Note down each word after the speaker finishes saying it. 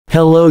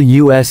Hello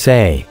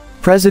USA.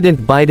 President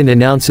Biden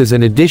announces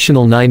an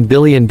additional $9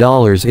 billion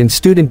in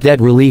student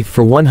debt relief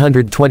for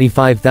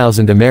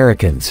 125,000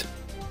 Americans.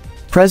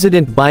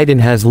 President Biden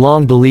has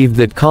long believed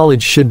that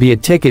college should be a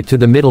ticket to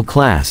the middle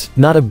class,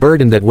 not a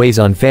burden that weighs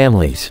on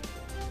families.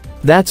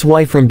 That's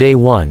why from day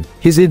one,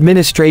 his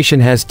administration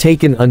has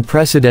taken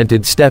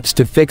unprecedented steps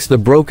to fix the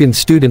broken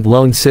student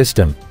loan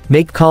system,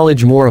 make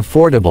college more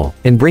affordable,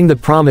 and bring the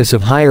promise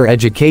of higher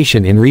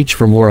education in reach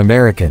for more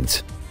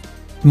Americans.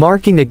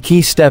 Marking a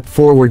key step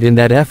forward in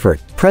that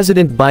effort,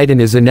 President Biden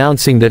is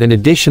announcing that an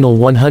additional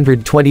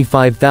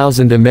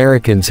 125,000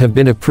 Americans have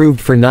been approved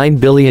for $9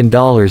 billion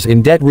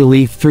in debt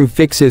relief through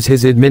fixes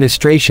his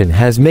administration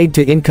has made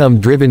to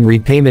income-driven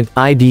repayment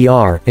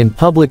 (IDR) and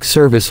public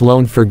service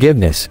loan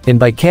forgiveness, and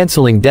by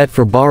canceling debt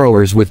for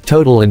borrowers with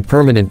total and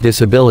permanent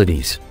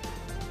disabilities.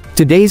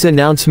 Today's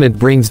announcement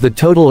brings the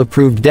total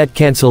approved debt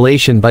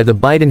cancellation by the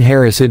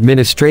Biden-Harris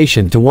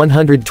administration to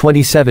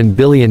 $127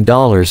 billion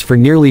for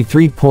nearly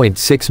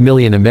 3.6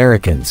 million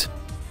Americans.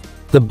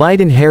 The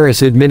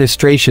Biden-Harris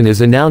administration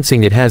is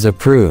announcing it has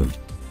approved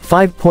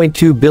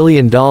 $5.2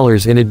 billion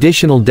in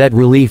additional debt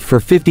relief for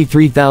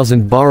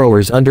 53,000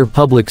 borrowers under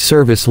public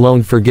service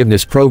loan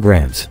forgiveness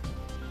programs.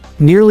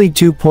 Nearly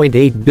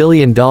 $2.8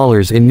 billion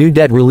in new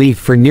debt relief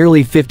for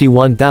nearly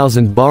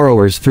 51,000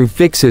 borrowers through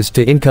fixes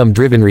to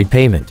income-driven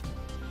repayment.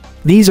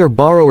 These are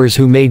borrowers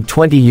who made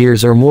 20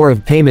 years or more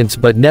of payments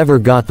but never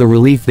got the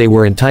relief they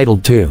were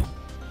entitled to.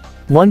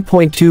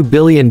 $1.2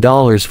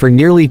 billion for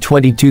nearly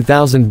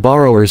 22,000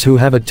 borrowers who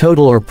have a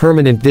total or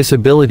permanent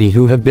disability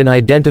who have been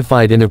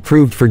identified and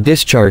approved for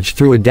discharge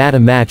through a data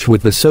match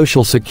with the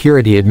Social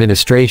Security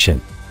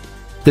Administration.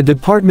 The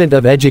Department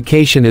of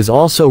Education is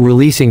also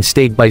releasing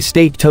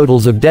state-by-state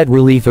totals of debt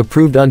relief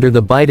approved under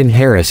the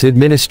Biden-Harris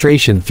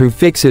administration through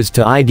fixes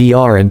to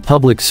IDR and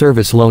public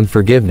service loan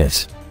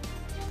forgiveness.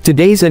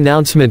 Today's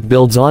announcement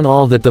builds on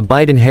all that the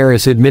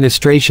Biden-Harris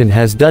administration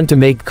has done to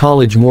make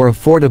college more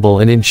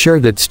affordable and ensure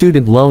that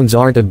student loans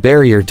aren't a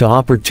barrier to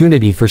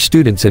opportunity for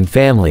students and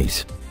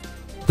families.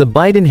 The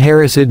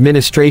Biden-Harris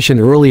administration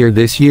earlier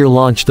this year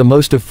launched the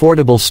most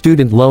affordable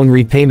student loan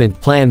repayment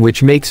plan,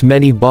 which makes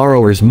many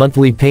borrowers'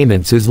 monthly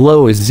payments as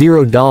low as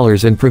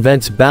 $0 and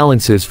prevents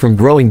balances from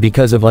growing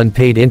because of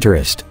unpaid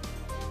interest.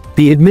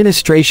 The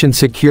administration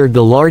secured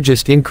the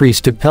largest increase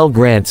to Pell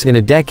Grants in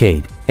a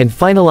decade, and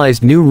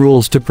finalized new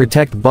rules to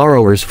protect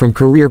borrowers from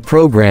career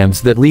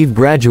programs that leave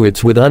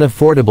graduates with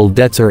unaffordable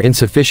debts or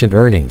insufficient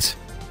earnings.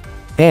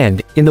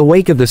 And, in the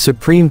wake of the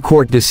Supreme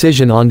Court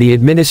decision on the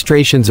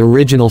administration's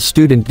original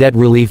student debt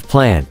relief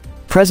plan,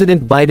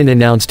 President Biden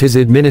announced his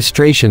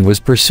administration was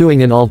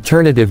pursuing an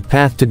alternative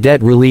path to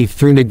debt relief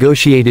through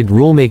negotiated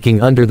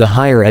rulemaking under the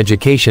Higher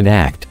Education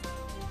Act.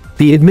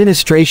 The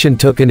administration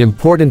took an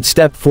important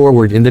step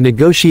forward in the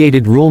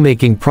negotiated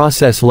rulemaking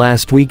process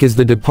last week as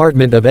the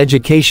Department of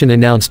Education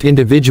announced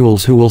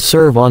individuals who will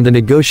serve on the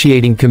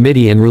negotiating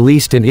committee and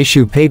released an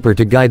issue paper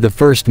to guide the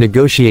first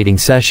negotiating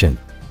session.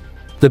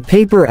 The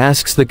paper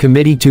asks the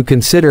committee to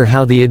consider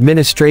how the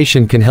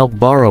administration can help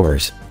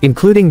borrowers,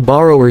 including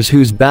borrowers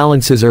whose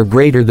balances are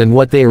greater than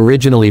what they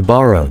originally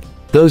borrowed,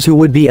 those who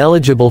would be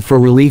eligible for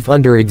relief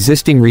under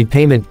existing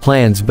repayment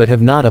plans but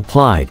have not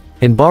applied,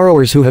 and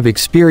borrowers who have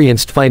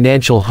experienced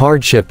financial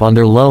hardship on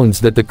their loans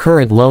that the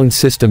current loan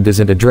system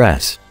doesn't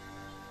address.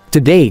 To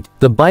date,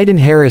 the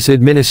Biden-Harris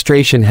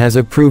administration has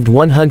approved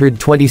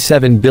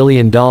 $127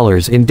 billion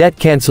in debt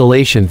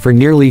cancellation for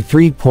nearly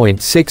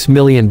 3.6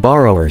 million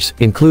borrowers,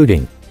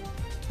 including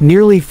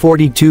nearly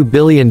 $42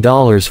 billion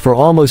for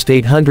almost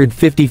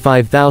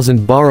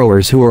 855,000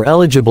 borrowers who are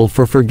eligible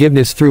for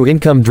forgiveness through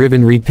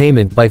income-driven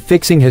repayment by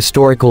fixing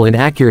historical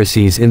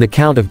inaccuracies in the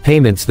count of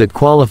payments that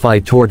qualify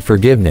toward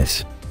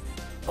forgiveness.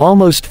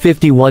 Almost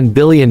 $51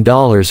 billion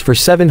for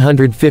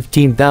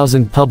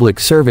 715,000 public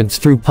servants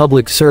through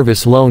public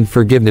service loan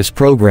forgiveness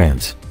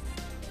programs.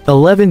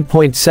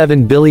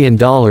 $11.7 billion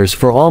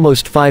for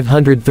almost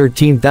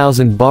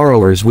 513,000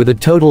 borrowers with a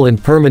total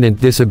and permanent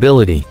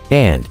disability,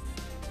 and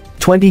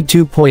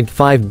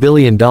 $22.5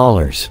 billion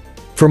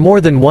for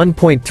more than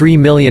 1.3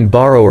 million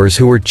borrowers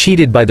who were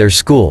cheated by their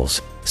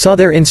schools, saw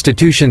their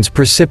institutions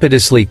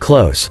precipitously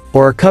close,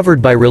 or are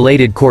covered by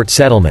related court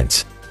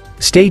settlements.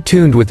 Stay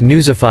tuned with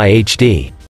Newzify HD.